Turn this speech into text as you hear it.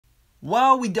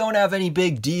While we don't have any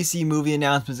big DC movie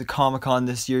announcements at Comic-Con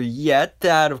this year yet,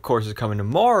 that of course is coming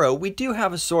tomorrow, we do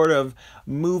have a sort of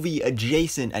movie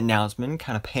adjacent announcement,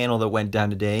 kind of panel that went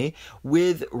down today,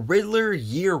 with Riddler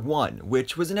Year 1,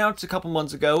 which was announced a couple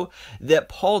months ago that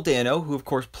Paul Dano, who of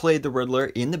course played the Riddler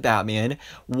in the Batman,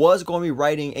 was going to be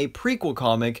writing a prequel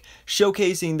comic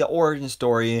showcasing the origin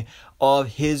story of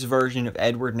his version of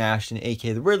Edward Nashton,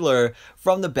 aka the Riddler,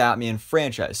 from the Batman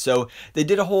franchise. So they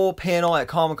did a whole panel at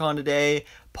Comic-Con today.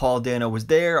 Paul Dano was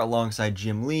there alongside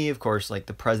Jim Lee, of course, like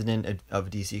the president of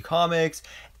DC Comics,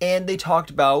 and they talked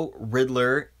about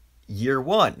Riddler Year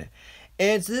 1.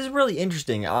 And so this is really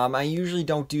interesting. I usually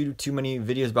don't do too many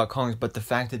videos about comics, but the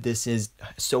fact that this is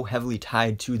so heavily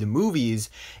tied to the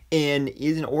movies and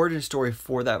is an origin story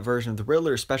for that version of the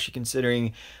Riddler, especially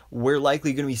considering we're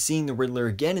likely going to be seeing the Riddler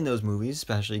again in those movies,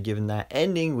 especially given that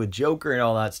ending with Joker and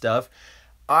all that stuff.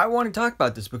 I want to talk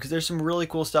about this because there's some really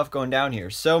cool stuff going down here.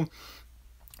 So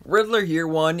Riddler Year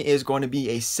 1 is going to be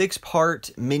a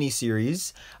 6-part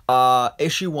miniseries.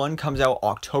 Issue 1 comes out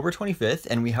October 25th,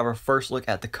 and we have our first look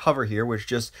at the cover here, which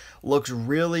just looks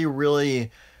really,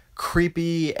 really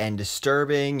creepy and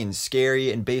disturbing and scary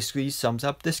and basically sums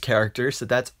up this character, so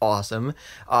that's awesome.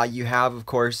 You have, of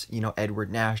course,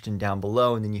 Edward Nashton down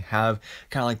below, and then you have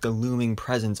kind of like the looming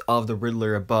presence of the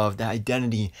Riddler above, the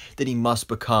identity that he must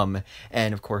become,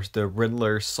 and of course the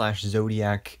Riddler /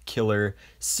 Zodiac killer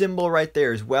symbol right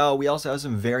there as well. We also have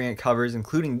some variant covers,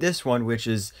 including this one, which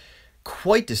is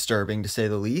quite disturbing to say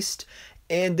the least.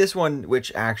 And this one, which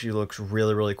actually looks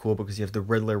really, really cool because you have the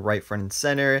Riddler right front and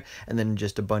center, and then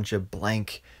just a bunch of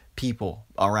blank people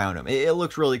around him. It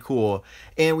looks really cool.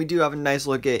 And we do have a nice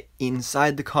look at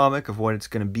inside the comic of what it's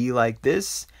going to be like.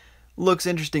 This looks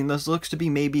interesting. This looks to be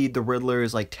maybe the Riddler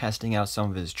is like testing out some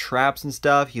of his traps and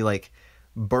stuff. He like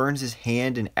burns his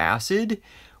hand in acid,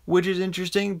 which is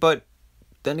interesting. But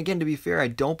then again, to be fair, I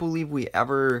don't believe we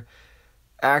ever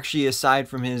actually, aside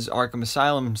from his Arkham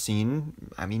Asylum scene,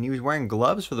 I mean, he was wearing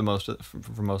gloves for most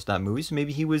of that movie, so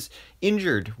maybe he was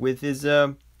injured with his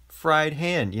fried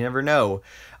hand. You never know.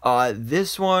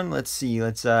 This one, let's see,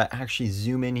 let's actually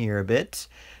zoom in here a bit.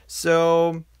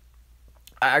 So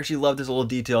I actually love this little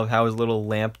detail of how his little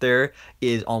lamp there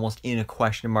is almost in a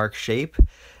question mark shape,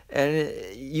 and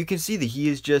you can see that he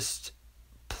is just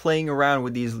playing around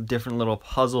with these different little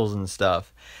puzzles and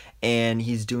stuff. And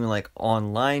he's doing like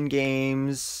online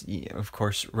games, of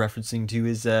course referencing to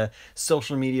his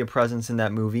social media presence in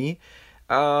that movie.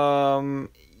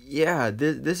 Yeah,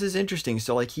 this is interesting.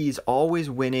 So like he's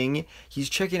always winning. He's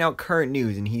checking out current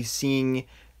news and he's seeing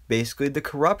basically the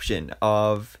corruption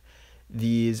of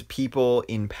these people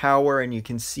in power, and you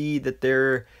can see that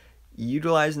they're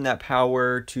utilizing that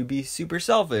power to be super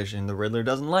selfish, and the Riddler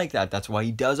doesn't like that. That's why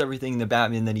he does everything in the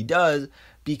Batman that he does,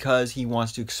 because he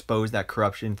wants to expose that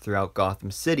corruption throughout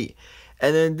Gotham City.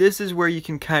 And then this is where you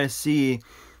can kind of see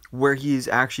where he's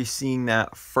actually seeing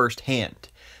that firsthand.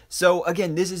 So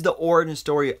again, this is the origin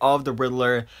story of the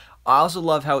Riddler. I also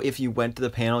love how if you went to the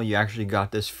panel, you actually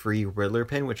got this free Riddler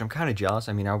pin, which I'm kind of jealous.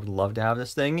 I mean, I would love to have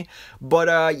this thing.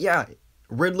 But yeah,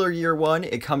 Riddler Year 1,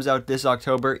 it comes out this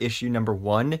October, issue number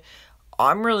 1.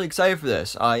 I'm really excited for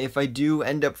this. If I do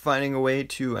end up finding a way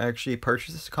to actually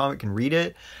purchase this comic and read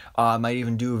it, I might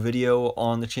even do a video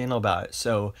on the channel about it.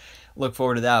 So look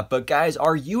forward to that. But guys,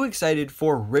 are you excited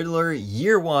for Riddler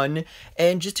Year 1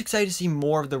 and just excited to see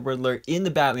more of the Riddler in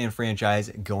the Batman franchise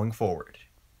going forward?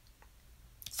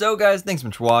 So guys, thanks so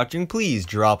much for watching. Please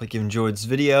drop a like if you enjoyed this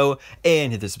video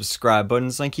and hit the subscribe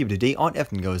button so I can keep up to date on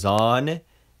everything that goes on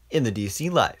in the DC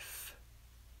life.